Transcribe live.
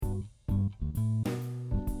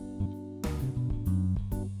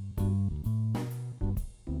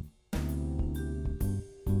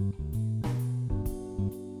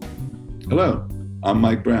Hello, I'm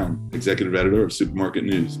Mike Brown, Executive Editor of Supermarket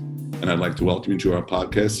News, and I'd like to welcome you to our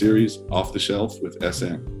podcast series, Off the Shelf with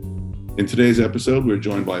SM. In today's episode, we're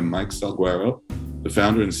joined by Mike Salguero, the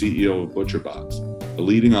founder and CEO of ButcherBox, a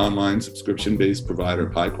leading online subscription-based provider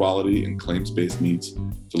of high-quality and claims-based meats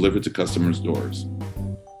delivered to customers' doors.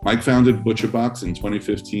 Mike founded ButcherBox in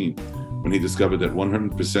 2015 when he discovered that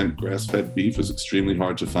 100% grass-fed beef was extremely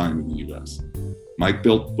hard to find in the U.S. Mike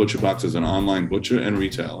built ButcherBox as an online butcher and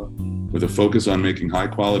retailer with a focus on making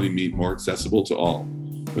high-quality meat more accessible to all,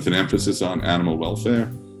 with an emphasis on animal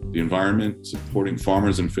welfare, the environment, supporting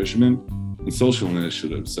farmers and fishermen, and social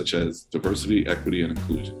initiatives such as diversity, equity, and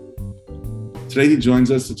inclusion. Today, he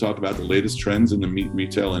joins us to talk about the latest trends in the meat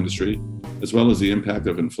retail industry, as well as the impact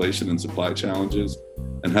of inflation and supply challenges,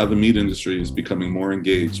 and how the meat industry is becoming more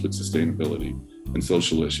engaged with sustainability and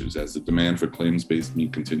social issues as the demand for claims-based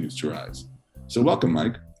meat continues to rise. So welcome,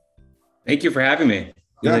 Mike. Thank you for having me.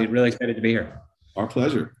 Really excited to be here. Our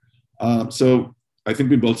pleasure. So I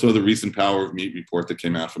think we both saw the recent Power of Meat report that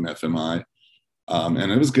came out from FMI.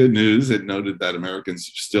 And it was good news. It noted that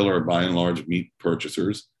Americans still are by and large meat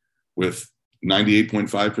purchasers, with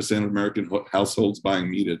 98.5% of American households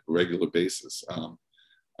buying meat at a regular basis.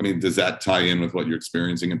 Does that tie in with what you're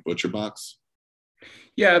experiencing at ButcherBox?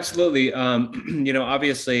 Yeah, absolutely.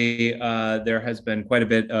 Obviously, there has been quite a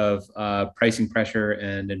bit of pricing pressure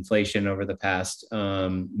and inflation over the past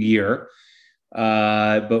year,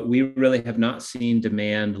 but we really have not seen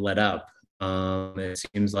demand let up. It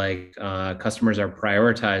seems like customers are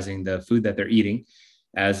prioritizing the food that they're eating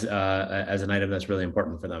as an item that's really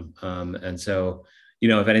important for them. And so,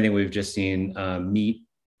 if anything, we've just seen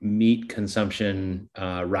meat consumption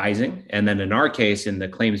rising. And then in our case, in the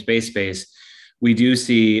claims-based space, we do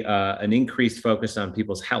see an increased focus on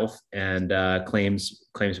people's health and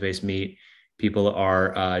claims-based meat. People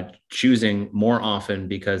are choosing more often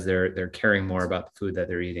because they're caring more about the food that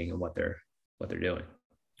they're eating and what they're doing.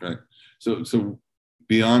 Right. So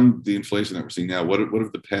beyond the inflation that we're seeing now, what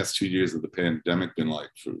have the past 2 years of the pandemic been like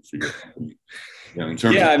for your company? In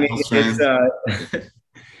terms of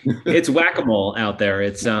it's whack-a-mole out there.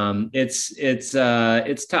 It's tough.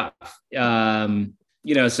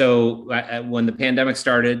 So when the pandemic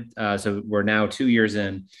started, so we're now 2 years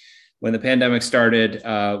in. When the pandemic started,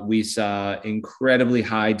 we saw incredibly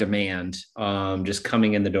high demand just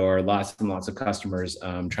coming in the door, lots and lots of customers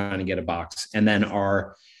trying to get a box. And then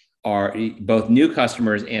our both new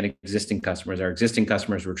customers and existing customers. Our existing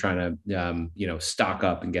customers were trying to stock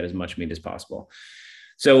up and get as much meat as possible.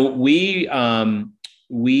 So we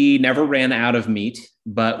never ran out of meat,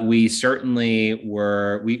 but we certainly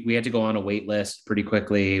we had to go on a wait list pretty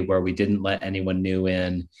quickly where we didn't let anyone new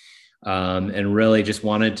in, and really just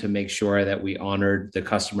wanted to make sure that we honored the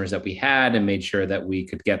customers that we had and made sure that we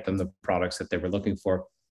could get them the products that they were looking for.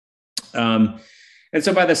 And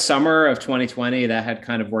so by the summer of 2020, that had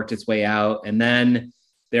kind of worked its way out. And then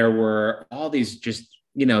there were all these just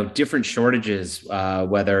different shortages,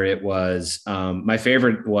 whether it was, my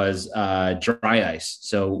favorite was dry ice.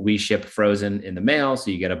 So we ship frozen in the mail.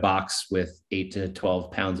 So you get a box with 8 to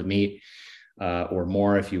 12 pounds of meat or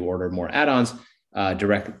more if you order more add-ons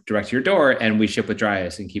direct to your door. And we ship with dry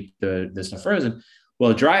ice and keep the stuff frozen.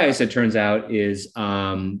 Well, dry ice, it turns out, is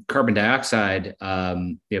carbon dioxide,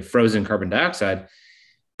 frozen carbon dioxide.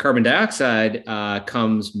 Carbon dioxide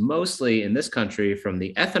comes mostly in this country from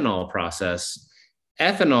the ethanol process.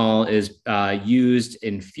 Ethanol is used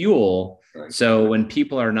in fuel. Right. So when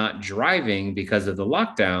people are not driving because of the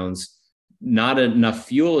lockdowns, not enough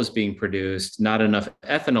fuel is being produced, not enough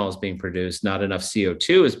ethanol is being produced, not enough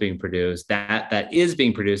CO2 is being produced. That is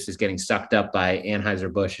being produced is getting sucked up by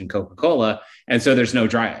Anheuser-Busch and Coca-Cola. And so there's no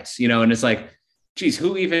dry ice, and it's like, geez,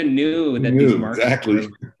 who even knew that these markets were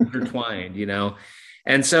intertwined,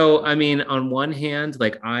 And so, on one hand,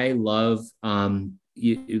 I love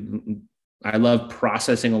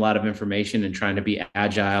processing a lot of information and trying to be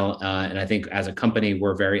agile. And I think as a company,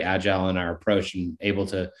 we're very agile in our approach and able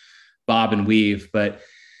to bob and weave, but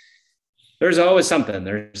there's always something.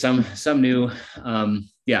 There's some new thing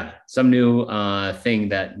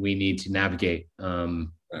that we need to navigate.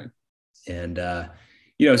 Right. And,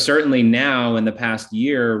 certainly now in the past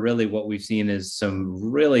year, really what we've seen is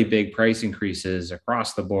some really big price increases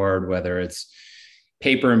across the board, whether it's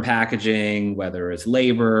paper and packaging, whether it's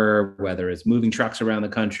labor, whether it's moving trucks around the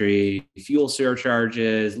country, fuel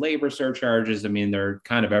surcharges, labor surcharges. They're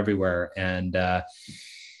kind of everywhere. And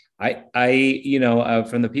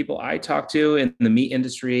from the people I talk to in the meat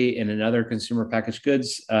industry and in other consumer packaged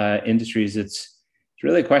goods industries, it's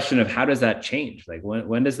really a question of how does that change?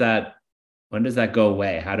 When does that go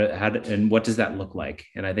away? And what does that look like?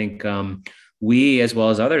 And I think we, as well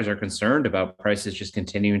as others, are concerned about prices just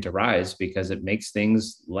continuing to rise because it makes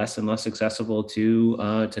things less and less accessible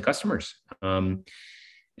to customers.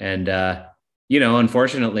 And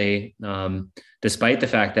unfortunately, despite the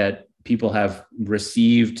fact that people have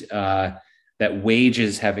received that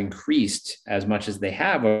wages have increased as much as they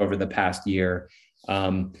have over the past year,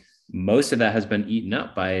 most of that has been eaten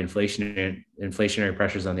up by inflationary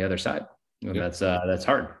pressures on the other side. And that's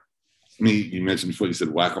hard. You mentioned before, you said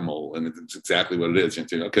whack-a-mole, and it's exactly what it is.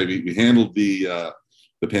 Okay, we handled the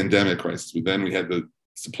pandemic crisis, but then we had the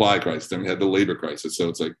supply crisis, then we had the labor crisis. So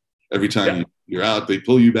it's like every time you're out, they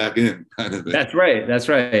pull you back in, kind of thing. That's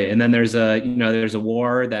right. And then there's a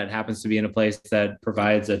war that happens to be in a place that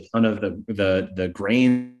provides a ton of the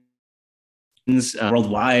grains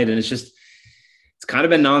worldwide, and it's kind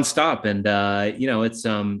of been nonstop. And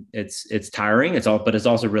it's tiring. But it's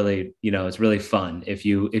also really, it's really fun if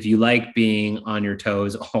you like being on your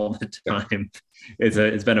toes all the time.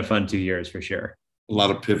 It's been a fun 2 years for sure. A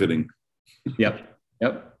lot of pivoting. Yep.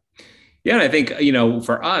 Yeah, and I think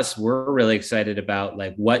for us, we're really excited about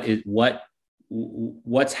like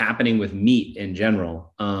what's happening with meat in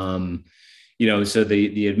general. So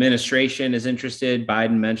the administration is interested.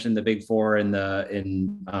 Biden mentioned the Big Four in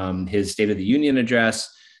his State of the Union address.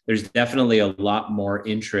 There's definitely a lot more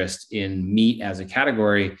interest in meat as a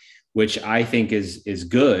category, which I think is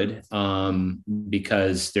good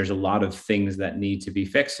because there's a lot of things that need to be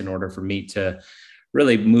fixed in order for meat to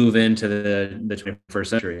really move into the 21st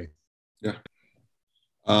century. Yeah.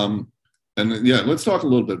 Let's talk a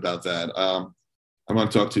little bit about that. I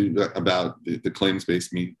want to talk to you about the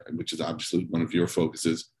claims-based meat, which is obviously one of your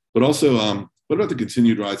focuses, but also what about the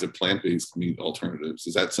continued rise of plant-based meat alternatives?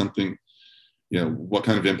 Is that something, what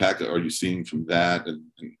kind of impact are you seeing from that?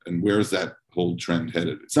 And where is that whole trend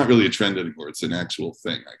headed? It's not really a trend anymore. It's an actual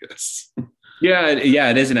thing, I guess. Yeah,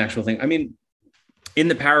 it is an actual thing. I mean, in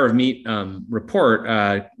the Power of Meat report,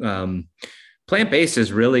 plant-based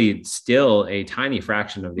is really still a tiny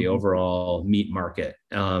fraction of the overall meat market.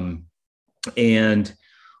 And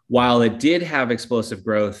while it did have explosive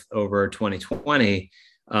growth over 2020,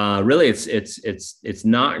 really it's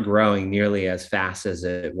not growing nearly as fast as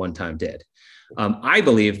it one time did. I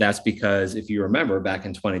believe that's because if you remember back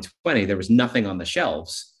in 2020, there was nothing on the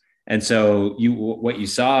shelves. And so what you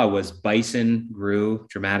saw was bison grew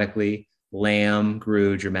dramatically, lamb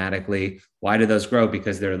grew dramatically. Why did those grow?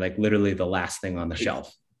 Because they're like literally the last thing on the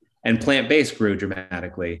shelf. And plant-based grew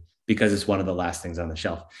dramatically because it's one of the last things on the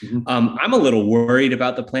shelf. Mm-hmm. I'm a little worried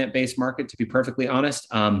about the plant-based market, to be perfectly honest.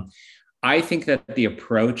 I think that the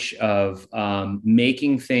approach of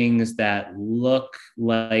making things that look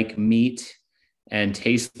like meat and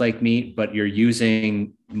taste like meat, but you're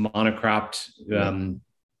using monocropped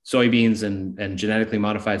soybeans and genetically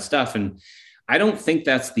modified stuff. And I don't think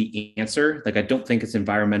that's the answer. Like, I don't think it's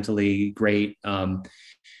environmentally great.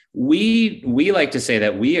 We like to say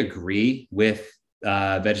that we agree with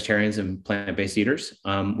vegetarians and plant-based eaters.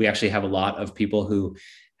 We actually have a lot of people who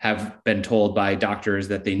have been told by doctors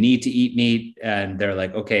that they need to eat meat. And they're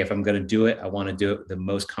like, okay, if I'm going to do it, I want to do it the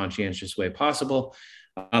most conscientious way possible.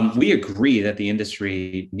 We agree that the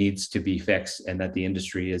industry needs to be fixed and that the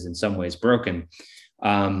industry is in some ways broken.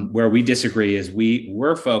 Where we disagree is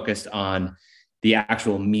we're focused on the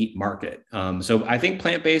actual meat market. So I think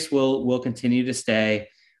plant-based will continue to stay.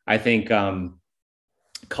 I think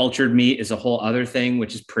cultured meat is a whole other thing,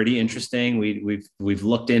 which is pretty interesting. We've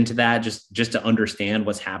looked into that just to understand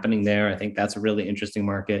what's happening there. I think that's a really interesting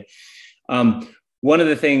market. One of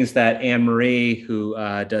the things that Anne Marie, who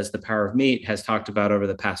does the Power of Meat, has talked about over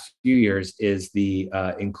the past few years is the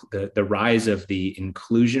rise of the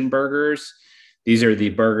inclusion burgers. These are the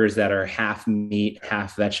burgers that are half meat,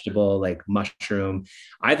 half vegetable, like mushroom.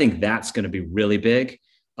 I think that's going to be really big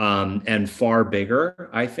and far bigger,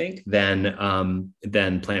 I think, than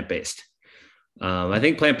plant-based. I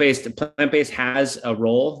think plant-based has a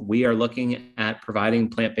role. We are looking at providing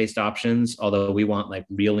plant-based options, although we want like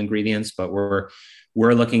real ingredients, but we're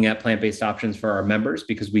looking at plant-based options for our members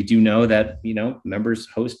because we do know that, members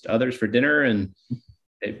host others for dinner and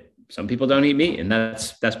some people don't eat meat, and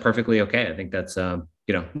that's perfectly okay. I think that's,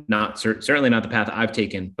 certainly not the path I've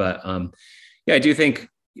taken, but I do think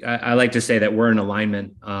I like to say that we're in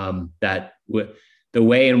alignment that the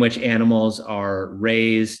way in which animals are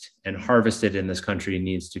raised and harvested in this country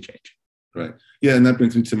needs to change. Right. Yeah. And that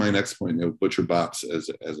brings me to my next point. ButcherBox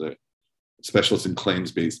as a specialist in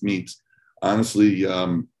claims-based meats, honestly,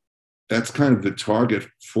 that's kind of the target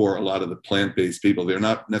for a lot of the plant-based people. They're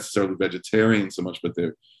not necessarily vegetarian so much, but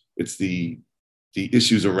it's the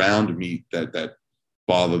issues around meat that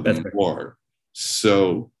bother them more.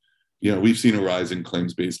 So we've seen a rise in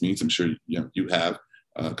claims-based meats. I'm sure you have.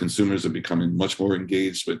 Consumers are becoming much more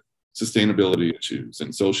engaged with sustainability issues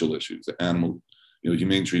and social issues, animal,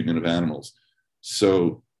 humane treatment of animals.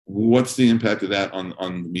 So what's the impact of that on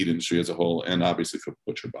the meat industry as a whole, and obviously for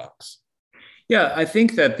ButcherBox? Yeah, I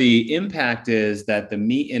think that the impact is that the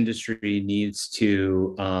meat industry needs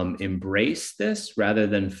to embrace this rather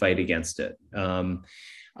than fight against it.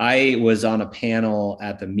 I was on a panel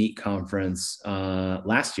at the meat conference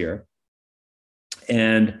last year,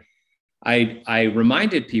 and I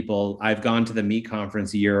reminded people I've gone to the meat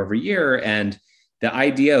conference year over year, and the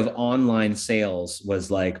idea of online sales was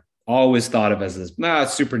like always thought of as this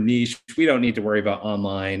super niche. We don't need to worry about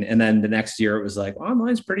online. And then the next year it was like,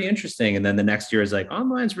 online's pretty interesting. And then the next year is like,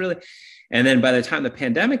 online's really. And then by the time the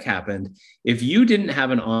pandemic happened, if you didn't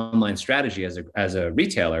have an online strategy as a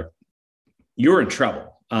retailer, you were in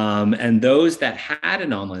trouble. And those that had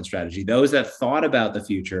an online strategy, those that thought about the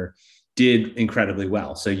future, did incredibly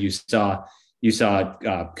well. So you saw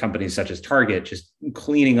companies such as Target just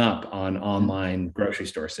cleaning up on online grocery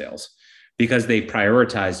store sales because they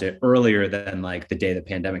prioritized it earlier than like the day the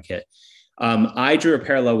pandemic hit. I drew a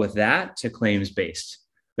parallel with that to claims-based.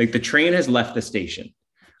 Like the train has left the station.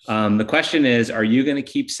 The question is, are you going to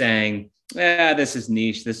keep saying, this is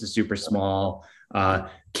niche, this is super small,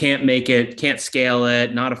 can't make it, can't scale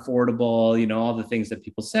it, not affordable, all the things that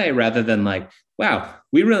people say, rather than like, wow,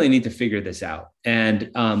 we really need to figure this out. And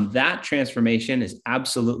that transformation is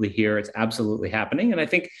absolutely here. It's absolutely happening. And I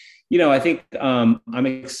think I'm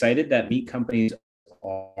excited that meat companies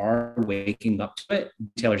are waking up to it,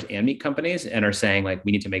 retailers and meat companies, and are saying like,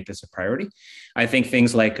 we need to make this a priority. I think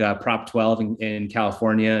things like Prop 12 in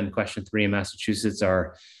California and Question 3 in Massachusetts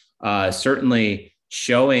are certainly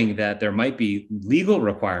showing that there might be legal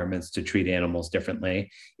requirements to treat animals differently,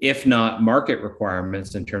 if not market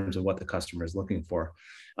requirements in terms of what the customer is looking for.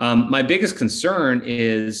 My biggest concern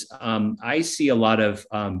is I see a lot of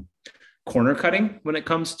corner cutting when it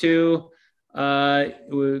comes to,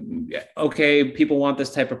 okay, people want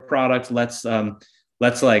this type of product. Let's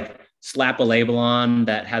like slap a label on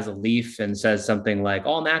that has a leaf and says something like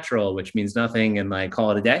all natural, which means nothing, and like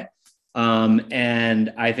call it a day.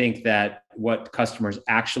 And I think that what customers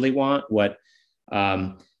actually want, what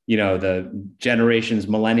the generations,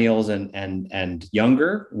 millennials and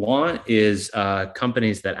younger want, is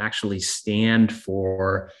companies that actually stand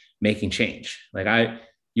for making change. Like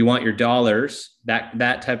you want your dollars,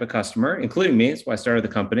 that type of customer, including me, that's why I started the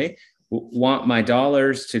company, want my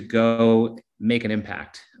dollars to go make an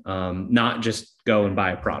impact, not just go and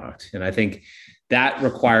buy a product. And I think that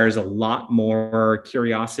requires a lot more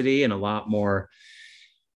curiosity and a lot more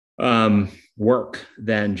work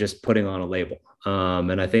than just putting on a label.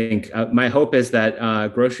 And I think my hope is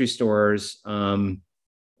that grocery stores,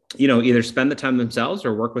 either spend the time themselves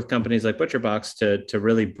or work with companies like ButcherBox to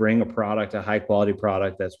really bring a high quality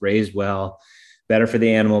product that's raised well, better for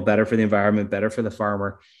the animal, better for the environment, better for the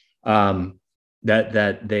farmer.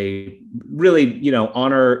 That they really,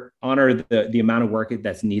 honor the amount of work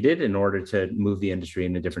that's needed in order to move the industry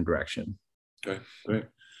in a different direction. Okay, great.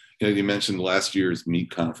 You mentioned last year's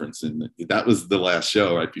meat conference, and that was the last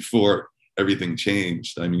show right before everything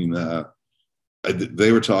changed. I mean,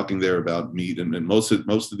 they were talking there about meat, and most of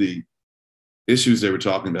the issues they were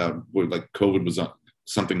talking about were like COVID was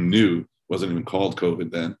something new, wasn't even called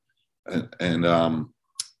COVID then, and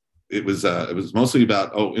it was mostly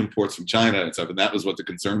about imports from China and stuff, and that was what the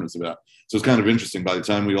concern was about. So it's kind of interesting. By the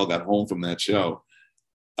time we all got home from that show,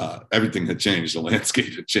 everything had changed. The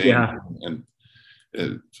landscape had changed, and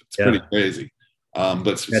it's pretty crazy. But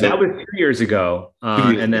that was 2 years ago,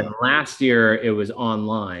 and then last year it was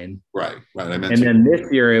online. Right. And then this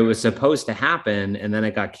year it was supposed to happen, and then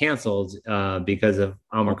it got canceled because of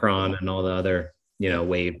Omicron and all the other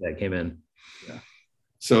wave that came in. Yeah.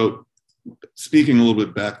 So, speaking a little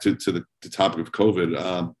bit back to the topic of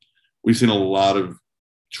COVID, we've seen a lot of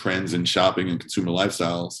trends in shopping and consumer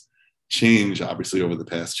lifestyles change, obviously, over the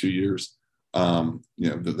past 2 years.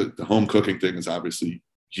 The home cooking thing is obviously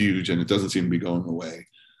huge, and it doesn't seem to be going away.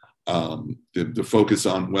 The focus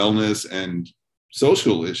on wellness and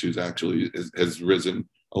social issues actually has risen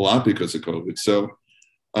a lot because of COVID. So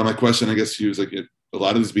my question, I guess, to you is like, a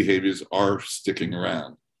lot of these behaviors are sticking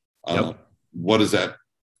around. What does that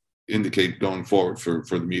indicate going forward for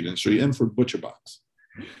the meat industry and for ButcherBox?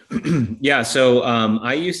 Yeah. So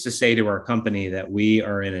I used to say to our company that we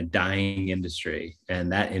are in a dying industry,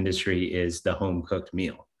 and that industry is the home cooked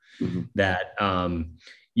meal. Mm-hmm. That,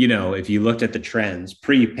 if you looked at the trends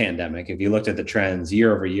pre-pandemic, if you looked at the trends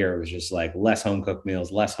year over year, it was just like less home cooked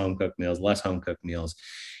meals, less home cooked meals, less home cooked meals.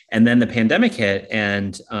 And then the pandemic hit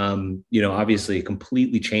and, obviously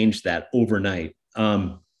completely changed that overnight.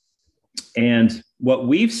 And what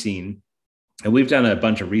we've seen, and we've done a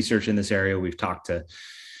bunch of research in this area, we've talked to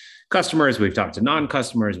customers, we've talked to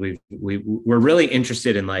non-customers, we're really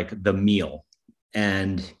interested in like the meal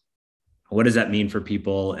and what does that mean for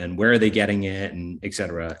people and where are they getting it and et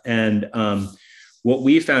cetera. And what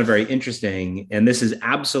we found very interesting, and this is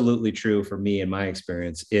absolutely true for me in my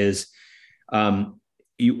experience, is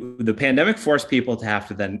the pandemic forced people to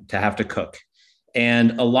have to cook.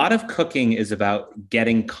 And a lot of cooking is about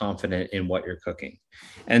getting confident in what you're cooking.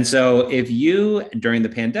 And so if you, during the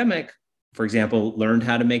pandemic, for example, learned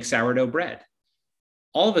how to make sourdough bread,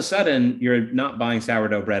 all of a sudden you're not buying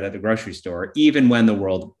sourdough bread at the grocery store, even when the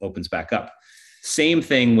world opens back up. Same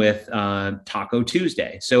thing with Taco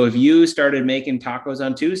Tuesday. So if you started making tacos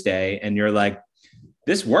on Tuesday and you're like,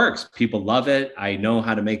 this works, people love it, I know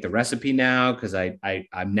how to make the recipe now because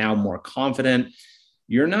I'm now more confident,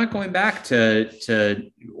 you're not going back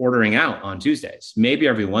to ordering out on Tuesdays, maybe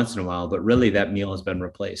every once in a while, but really that meal has been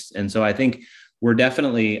replaced. And so I think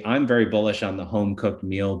I'm very bullish on the home cooked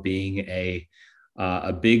meal being a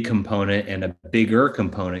big component and a bigger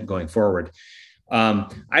component going forward.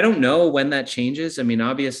 I don't know when that changes. I mean,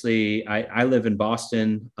 obviously I live in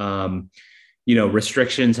Boston.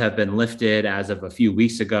 Restrictions have been lifted as of a few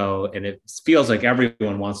weeks ago, and it feels like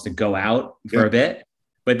everyone wants to go out for a bit.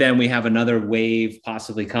 But then we have another wave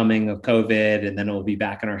possibly coming of COVID, and then we'll be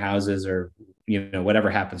back in our houses or,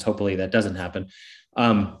 whatever happens. Hopefully that doesn't happen.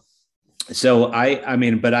 So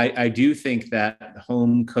I do think that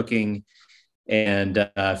home cooking and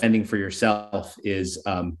fending for yourself is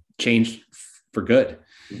changed for good.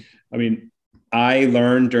 I mean, I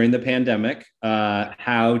learned during the pandemic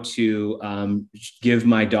how to give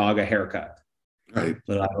my dog a haircut. Right.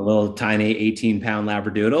 A little tiny 18-pound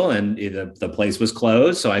Labradoodle, and the place was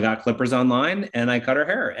closed. So I got clippers online and I cut her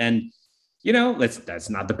hair. And, that's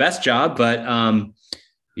not the best job, but I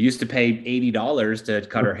used to pay $80 to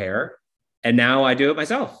cut her hair. And now I do it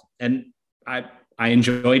myself. And I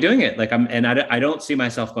enjoy doing it. I don't see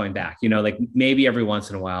myself going back, like maybe every once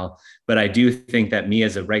in a while, but I do think that me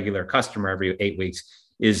as a regular customer every 8 weeks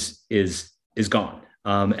is gone.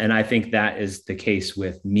 And I think that is the case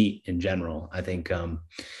with meat in general. I think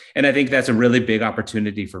that's a really big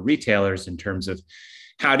opportunity for retailers in terms of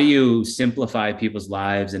how do you simplify people's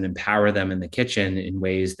lives and empower them in the kitchen in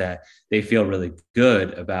ways that they feel really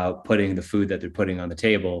good about putting the food that they're putting on the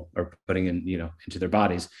table or putting in, into their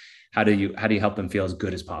bodies. How do you help them feel as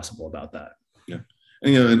good as possible about that? Yeah.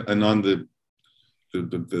 And, and on the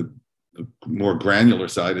more granular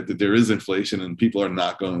side, that there is inflation and people are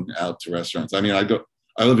not going out to restaurants. I mean,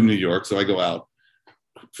 I live in New York, so I go out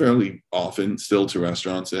fairly often still to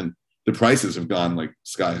restaurants, and the prices have gone like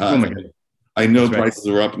sky high. Oh my God. I know prices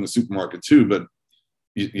are up in the supermarket too, but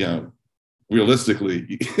realistically,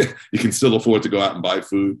 you can still afford to go out and buy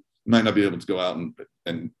food. You might not be able to go out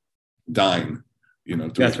and dine,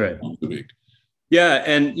 that's right. times a week. Yeah.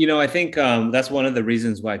 And, I think that's one of the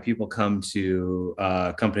reasons why people come to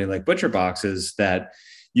a company like ButcherBox is that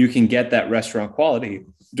you can get that restaurant quality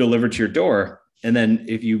delivered to your door. And then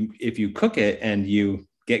if you cook it and you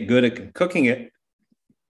get good at cooking it,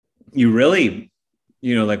 you really,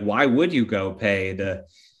 why would you go pay the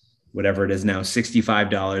whatever it is now,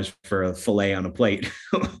 $65 for a filet on a plate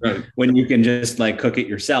Right. when you can just cook it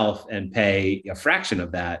yourself and pay a fraction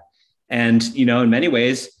of that? And, in many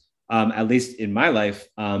ways, at least in my life,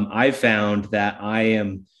 I've found that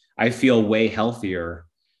I feel way healthier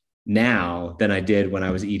now than I did when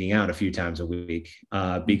I was eating out a few times a week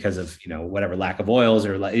because of, whatever lack of oils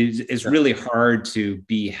or it's really hard to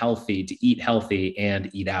be healthy, to eat healthy and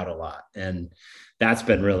eat out a lot. And that's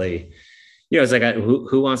been really, it's like,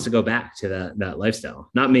 who wants to go back to that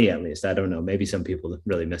lifestyle? Not me, at least. I don't know. Maybe some people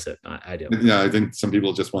really miss it. I do. Yeah, I think some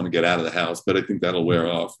people just want to get out of the house, but I think that'll wear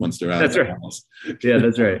off once they're out of the house. Yeah,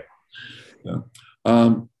 that's right.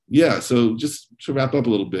 Yeah. So just to wrap up a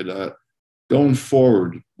little bit, going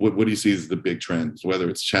forward, what do you see as the big trends, whether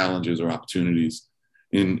it's challenges or opportunities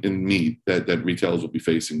in meat that retailers will be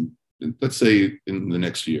facing, let's say in the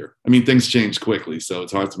next year? I mean, things change quickly, so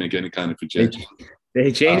it's hard to make any kind of projection. They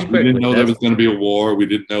change quickly. We didn't know there was going to be a war. We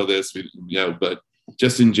didn't know this. But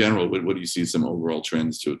just in general, what do you see some overall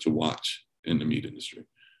trends to watch in the meat industry?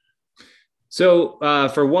 So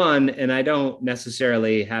for one, and I don't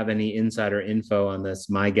necessarily have any insider info on this,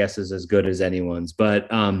 my guess is as good as anyone's, but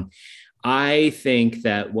I think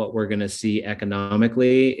that what we're going to see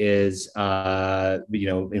economically is,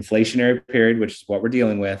 inflationary period, which is what we're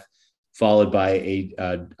dealing with, followed by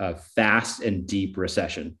a fast and deep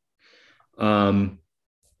recession.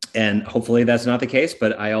 And hopefully that's not the case.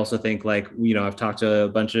 But I also think, I've talked to a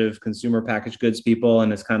bunch of consumer packaged goods people,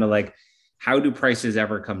 and it's kind of like, how do prices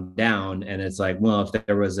ever come down? And it's like, well, if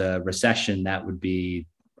there was a recession, that would be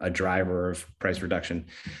a driver of price reduction.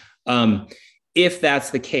 If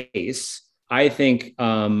that's the case, I think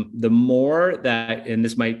the more that, and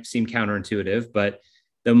this might seem counterintuitive, but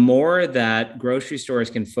the more that grocery stores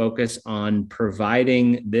can focus on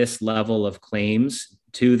providing this level of claims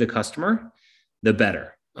to the customer, the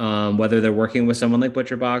better. Whether they're working with someone like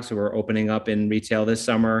ButcherBox, who are opening up in retail this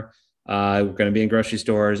summer, we're going to be in grocery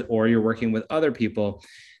stores, or you're working with other people,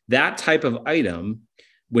 that type of item,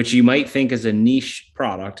 which you might think is a niche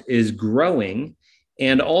product, is growing,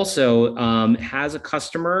 and also has a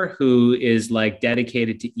customer who is like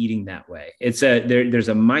dedicated to eating that way. There's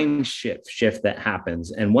a mind shift that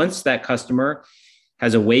happens. And once that customer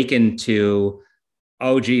has awakened to,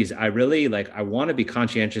 oh, geez, I want to be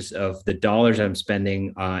conscientious of the dollars I'm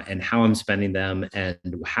spending and how I'm spending them and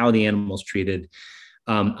how the animal's treated.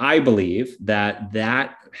 I believe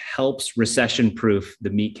that helps recession-proof the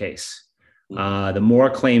meat case. The more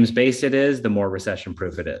claims-based it is, the more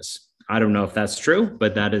recession-proof it is. I don't know if that's true,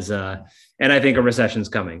 but that is, and I think a recession's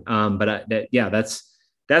coming.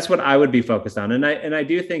 That's what I would be focused on. And I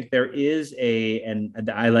do think there is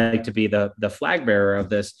and I like to be the flag bearer of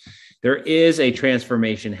this. There is a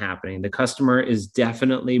transformation happening. The customer is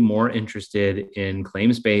definitely more interested in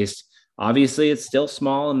claims-based. Obviously, it's still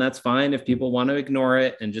small, and that's fine if people want to ignore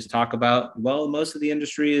it and just talk about, well, most of the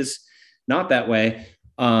industry is not that way.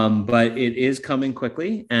 But it is coming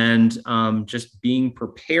quickly, and just being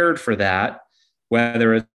prepared for that,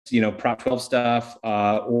 whether it's, Prop 12 stuff,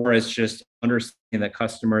 or it's just understanding that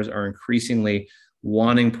customers are increasingly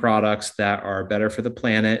wanting products that are better for the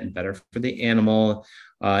planet and better for the animal,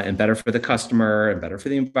 and better for the customer and better for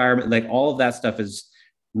the environment. Like, all of that stuff is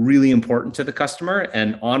really important to the customer,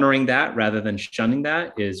 and honoring that rather than shunning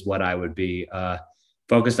that is what I would be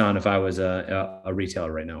focused on if I was a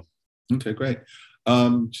retailer right now. Okay, great.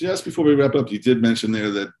 Just before we wrap up, you did mention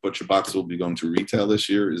there that ButcherBox will be going to retail this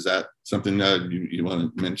year. Is that something that you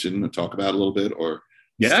want to mention or talk about a little bit? Or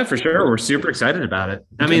yeah, for sure. We're super excited about it.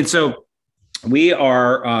 Okay. I mean, so we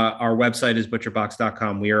are, our website is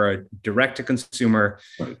butcherbox.com. We are a direct to consumer,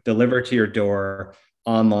 deliver to your door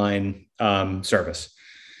online service.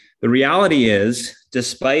 The reality is,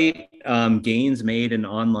 despite gains made in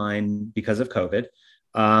online because of COVID,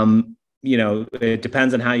 it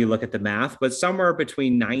depends on how you look at the math, but somewhere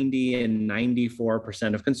between 90 and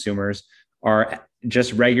 94% of consumers are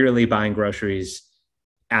just regularly buying groceries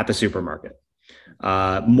at the supermarket.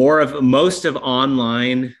 Most of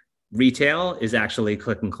online retail is actually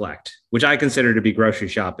click and collect, which I consider to be grocery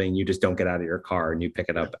shopping. You just don't get out of your car and you pick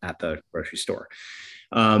it up at the grocery store.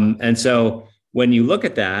 And so when you look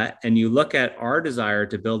at that and you look at our desire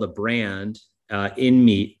to build a brand in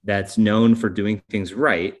meat that's known for doing things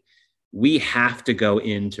right, we have to go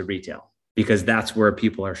into retail because that's where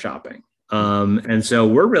people are shopping. And so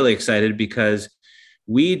we're really excited because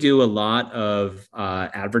we do a lot of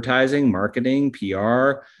advertising, marketing,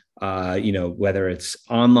 PR, whether it's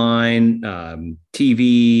online,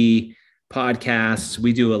 TV, podcasts.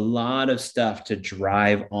 We do a lot of stuff to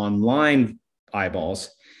drive online eyeballs.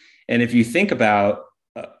 And if you think about,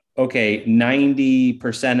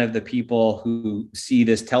 90% of the people who see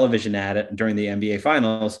this television ad during the NBA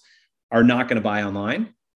finals are not going to buy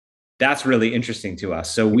online. That's really interesting to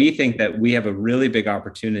us. So we think that we have a really big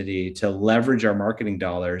opportunity to leverage our marketing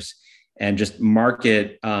dollars and just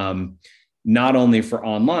market not only for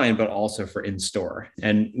online, but also for in-store.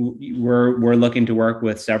 And we're looking to work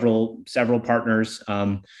with several partners,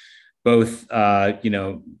 both,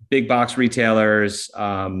 big box retailers,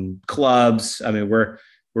 clubs. I mean, we're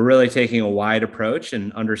really taking a wide approach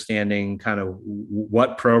and understanding kind of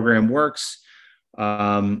what program works.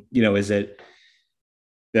 Is it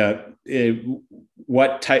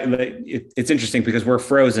what type? It's interesting because we're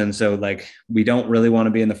frozen, so we don't really want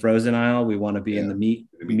to be in the frozen aisle. We want to be in the meat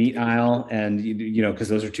aisle, and because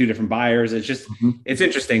those are two different buyers. It's just it's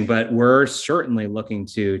interesting, but we're certainly looking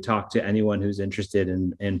to talk to anyone who's interested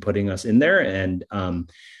in putting us in there, and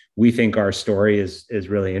we think our story is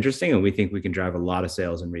really interesting, and we think we can drive a lot of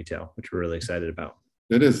sales in retail, which we're really excited about.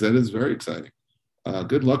 That is very exciting.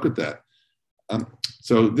 Good luck with that.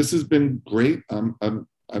 So this has been great.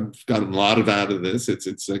 I've gotten a lot out of this.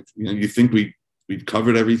 It's like, you think we've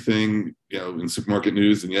covered everything, in supermarket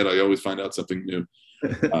news, and yet I always find out something new.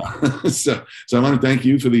 So I want to thank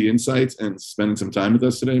you for the insights and spending some time with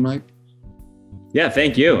us today, Mike. Yeah,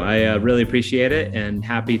 thank you. I really appreciate it, and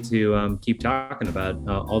happy to keep talking about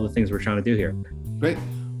all the things we're trying to do here. Great.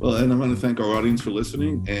 Well, and I want to thank our audience for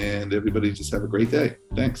listening, and everybody just have a great day.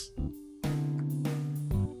 Thanks.